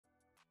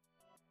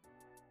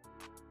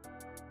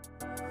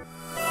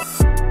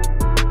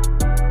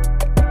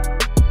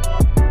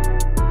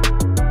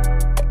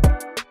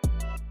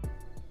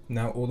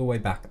Now, all the way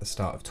back at the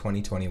start of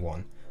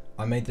 2021,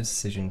 I made the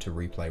decision to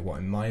replay what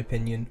in my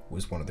opinion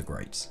was one of the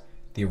greats,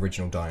 the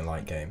original Dying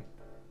Light game.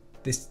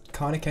 This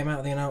kind of came out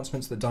of the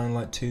announcements that Dying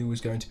Light 2 was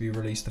going to be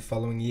released the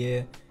following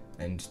year,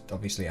 and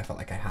obviously I felt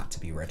like I had to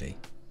be ready.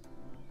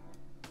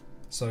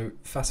 So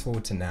fast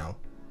forward to now,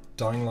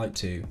 Dying Light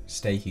 2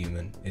 Stay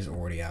Human is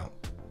already out.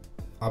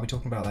 I'll be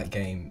talking about that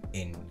game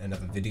in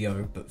another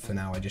video, but for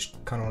now I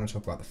just kind of want to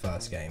talk about the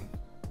first game.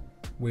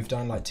 With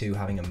Dying Light 2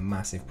 having a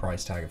massive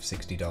price tag of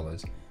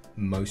 $60,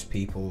 most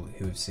people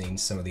who have seen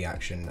some of the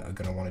action are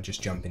going to want to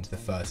just jump into the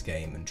first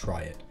game and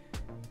try it,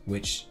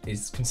 which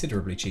is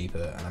considerably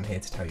cheaper, and I'm here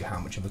to tell you how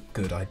much of a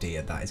good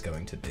idea that is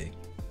going to be.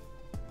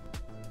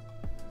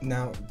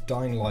 Now,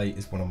 Dying Light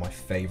is one of my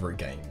favourite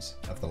games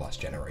of the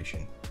last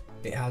generation.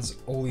 It has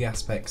all the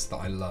aspects that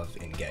I love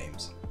in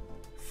games.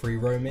 Free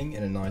roaming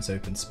in a nice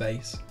open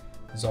space,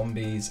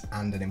 zombies,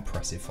 and an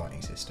impressive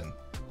fighting system.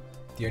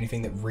 The only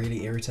thing that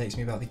really irritates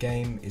me about the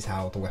game is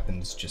how the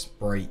weapons just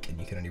break and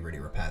you can only really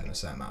repair them a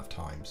certain amount of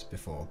times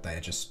before they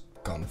are just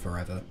gone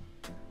forever.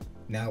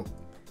 Now,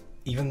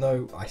 even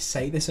though I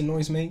say this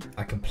annoys me,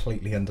 I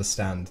completely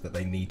understand that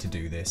they need to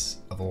do this,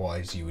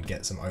 otherwise you would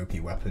get some OP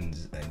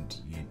weapons and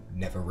you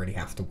never really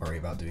have to worry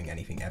about doing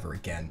anything ever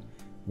again.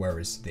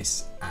 Whereas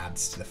this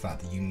adds to the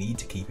fact that you need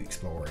to keep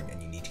exploring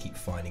and you need to keep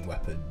finding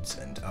weapons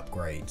and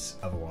upgrades,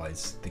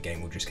 otherwise the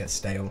game will just get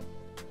stale.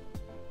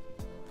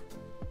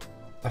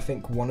 I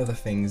think one of the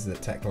things that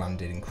Techland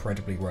did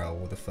incredibly well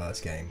with the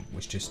first game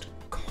was just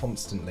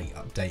constantly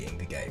updating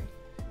the game.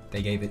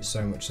 They gave it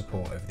so much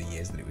support over the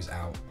years that it was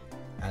out,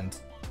 and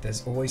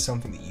there's always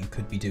something that you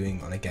could be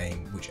doing on a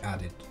game which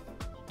added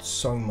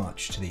so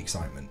much to the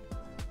excitement.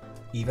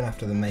 Even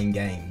after the main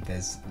game,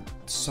 there's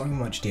so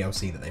much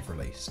DLC that they've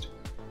released.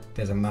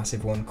 There's a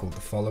massive one called The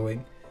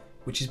Following,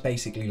 which is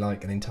basically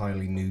like an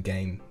entirely new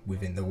game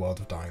within the world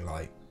of Dying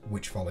Light,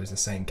 which follows the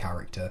same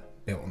character,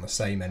 built on the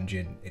same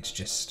engine. It's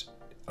just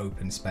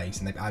open space,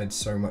 and they've added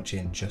so much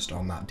in just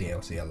on that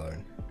DLC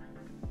alone.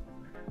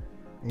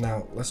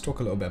 Now, let's talk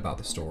a little bit about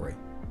the story.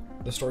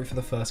 The story for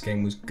the first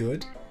game was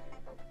good.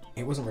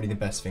 It wasn't really the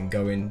best thing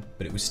going,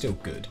 but it was still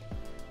good.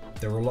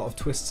 There were a lot of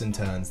twists and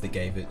turns that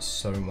gave it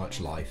so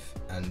much life,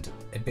 and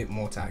a bit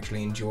more to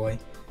actually enjoy.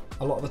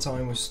 A lot of the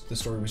time the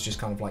story was just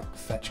kind of like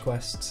fetch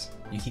quests.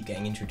 You keep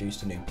getting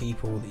introduced to new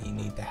people that you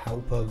need the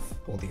help of,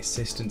 or the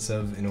assistance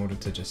of, in order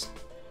to just,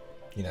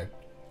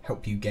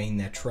 help you gain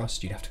their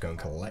trust. You'd have to go and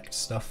collect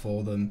stuff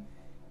for them.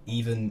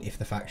 Even if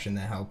the faction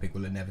they're helping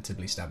will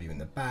inevitably stab you in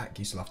the back,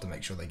 you still have to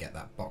make sure they get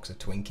that box of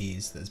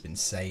Twinkies that has been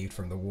saved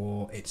from the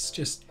war. It's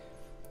just,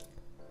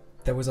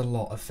 there was a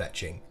lot of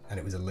fetching, and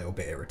it was a little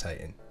bit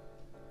irritating.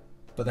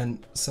 But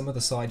then some of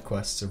the side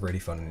quests are really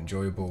fun and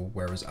enjoyable,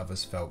 whereas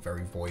others felt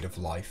very void of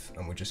life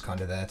and were just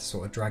kind of there to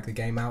sort of drag the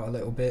game out a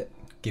little bit,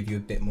 give you a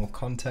bit more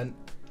content.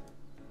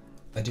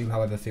 I do,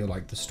 however, feel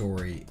like the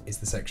story is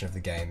the section of the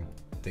game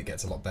that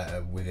gets a lot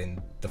better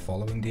within the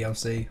following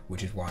DLC,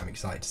 which is why I'm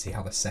excited to see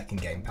how the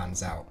second game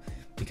pans out,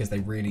 because they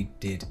really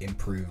did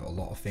improve a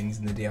lot of things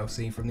in the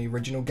DLC from the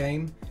original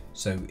game,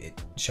 so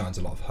it shines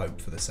a lot of hope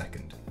for the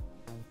second.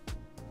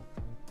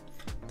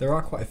 There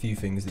are quite a few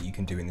things that you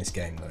can do in this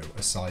game though,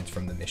 aside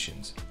from the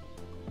missions.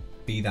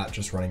 Be that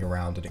just running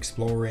around and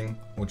exploring,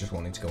 or just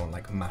wanting to go on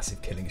like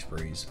massive killing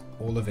sprees,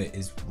 all of it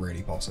is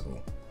really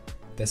possible.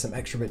 There's some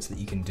extra bits that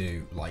you can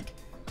do, like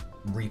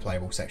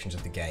replayable sections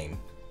of the game.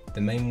 The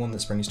main one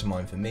that springs to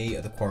mind for me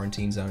are the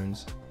quarantine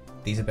zones.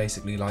 These are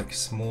basically like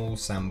small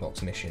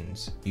sandbox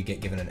missions. You get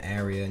given an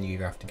area and you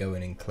either have to go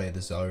in and clear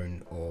the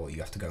zone, or you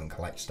have to go and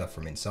collect stuff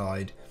from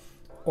inside.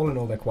 All in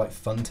all, they're quite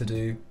fun to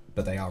do,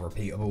 but they are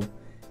repeatable.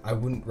 I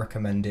wouldn't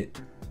recommend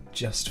it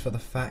just for the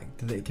fact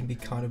that it can be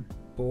kind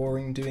of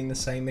boring doing the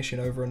same mission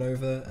over and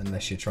over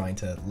unless you're trying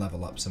to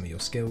level up some of your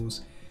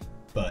skills.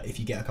 But if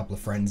you get a couple of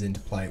friends in to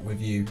play it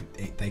with you,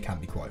 they can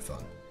be quite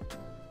fun.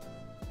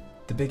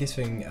 The biggest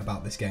thing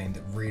about this game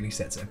that really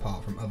sets it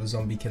apart from other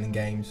zombie killing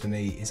games for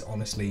me is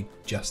honestly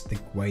just the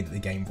way that the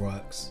game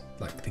works.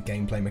 Like, the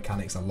gameplay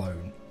mechanics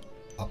alone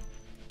are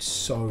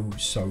so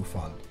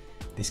fun.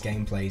 This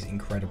game plays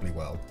incredibly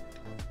well.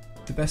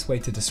 The best way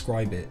to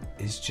describe it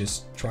is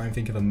just try and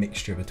think of a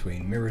mixture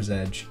between Mirror's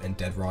Edge and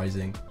Dead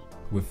Rising,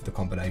 with the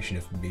combination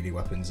of melee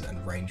weapons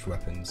and ranged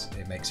weapons.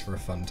 It makes for a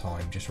fun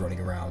time just running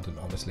around and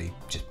honestly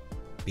just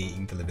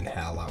beating the living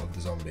hell out of the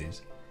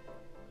zombies.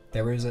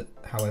 There is,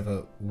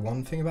 however,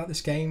 one thing about this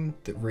game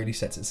that really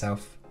sets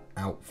itself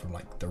out from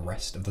like the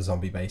rest of the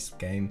zombie-based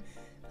game,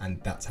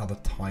 and that's how the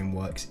time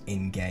works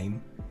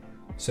in-game.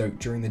 So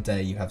during the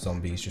day you have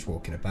zombies just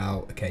walking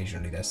about,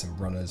 occasionally there's some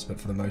runners,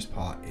 but for the most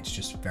part it's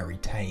just very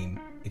tame.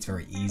 It's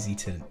very easy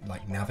to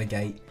like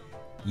navigate.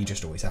 You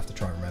just always have to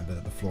try and remember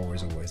that the floor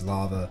is always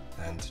lava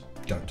and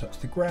don't touch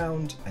the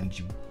ground, and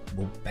you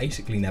will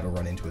basically never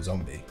run into a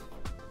zombie.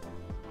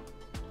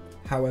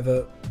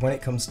 However, when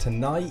it comes to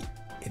night,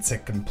 it's a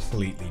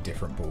completely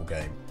different ball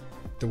game.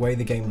 The way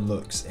the game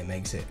looks, it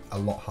makes it a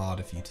lot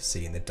harder for you to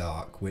see in the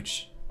dark,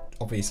 which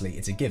obviously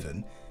it's a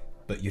given,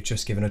 but you're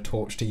just given a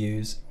torch to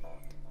use.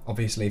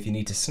 Obviously if you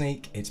need to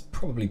sneak, it's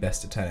probably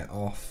best to turn it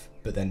off,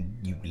 but then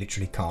you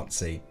literally can't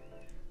see.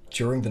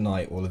 During the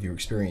night, all of your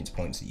experience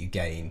points that you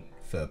gain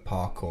for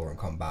parkour and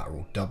combat are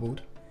all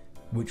doubled,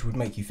 which would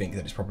make you think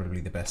that it's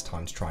probably the best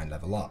time to try and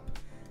level up.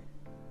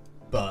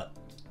 But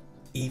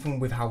even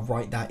with how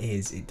right that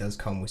is, it does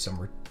come with some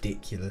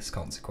ridiculous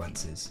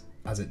consequences.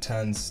 As it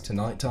turns to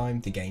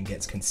nighttime, the game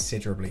gets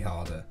considerably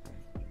harder.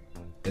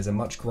 There's a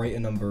much greater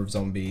number of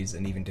zombies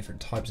and even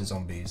different types of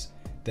zombies.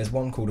 There's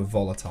one called a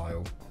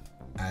volatile,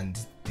 and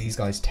these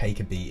guys take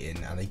a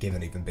beating and they give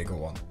an even bigger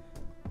one.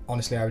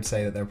 Honestly, I would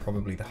say that they're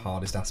probably the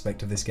hardest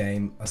aspect of this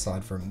game,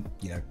 aside from,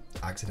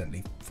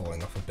 accidentally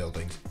falling off of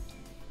buildings.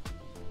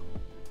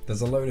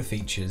 There's a load of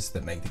features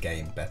that make the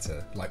game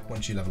better, like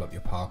once you level up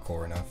your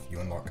parkour enough, you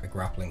unlock a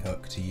grappling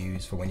hook to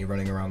use for when you're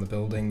running around the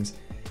buildings,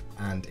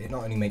 and it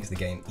not only makes the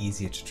game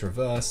easier to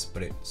traverse,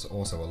 but it's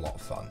also a lot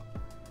of fun.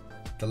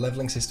 The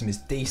leveling system is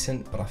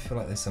decent, but I feel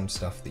like there's some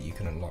stuff that you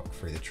can unlock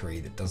through the tree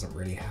that doesn't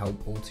really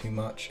help all too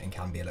much and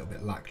can be a little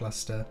bit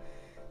lackluster.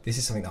 This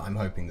is something that I'm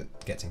hoping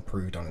that gets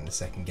improved on in the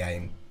second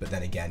game, but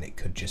then again it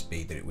could just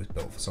be that it was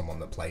built for someone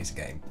that plays a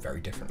game very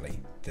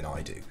differently than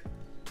I do.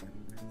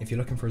 If you're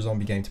looking for a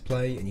zombie game to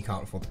play and you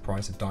can't afford the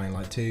price of Dying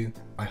Light 2,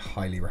 I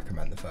highly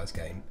recommend the first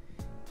game.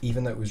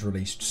 Even though it was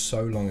released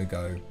so long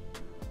ago,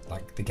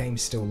 the game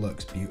still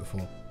looks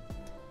beautiful.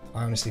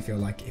 I honestly feel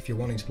like if you're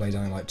wanting to play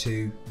Dying Light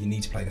 2, you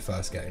need to play the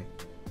first game.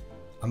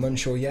 I'm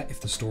unsure yet if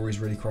the stories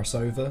really cross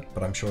over,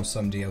 but I'm sure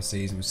some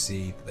DLCs will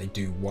see that they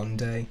do one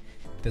day.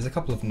 There's a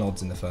couple of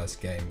nods in the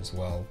first game as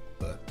well,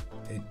 but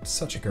it's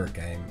such a great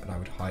game and I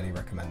would highly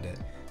recommend it,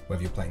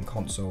 whether you're playing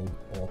console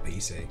or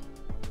PC.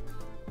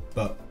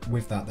 But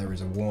with that, there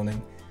is a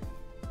warning.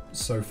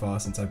 So far,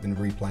 since I've been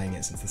replaying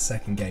it since the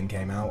second game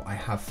came out, I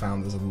have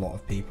found there's a lot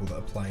of people that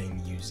are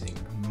playing using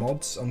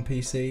mods on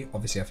PC.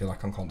 Obviously, I feel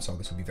like on console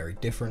this will be very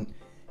different,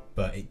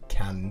 but it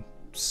can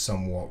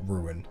somewhat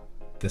ruin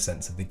the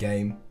sense of the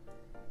game.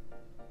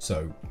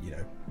 So,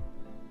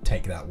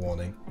 take that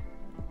warning.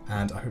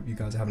 And I hope you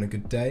guys are having a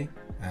good day,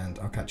 and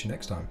I'll catch you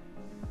next time.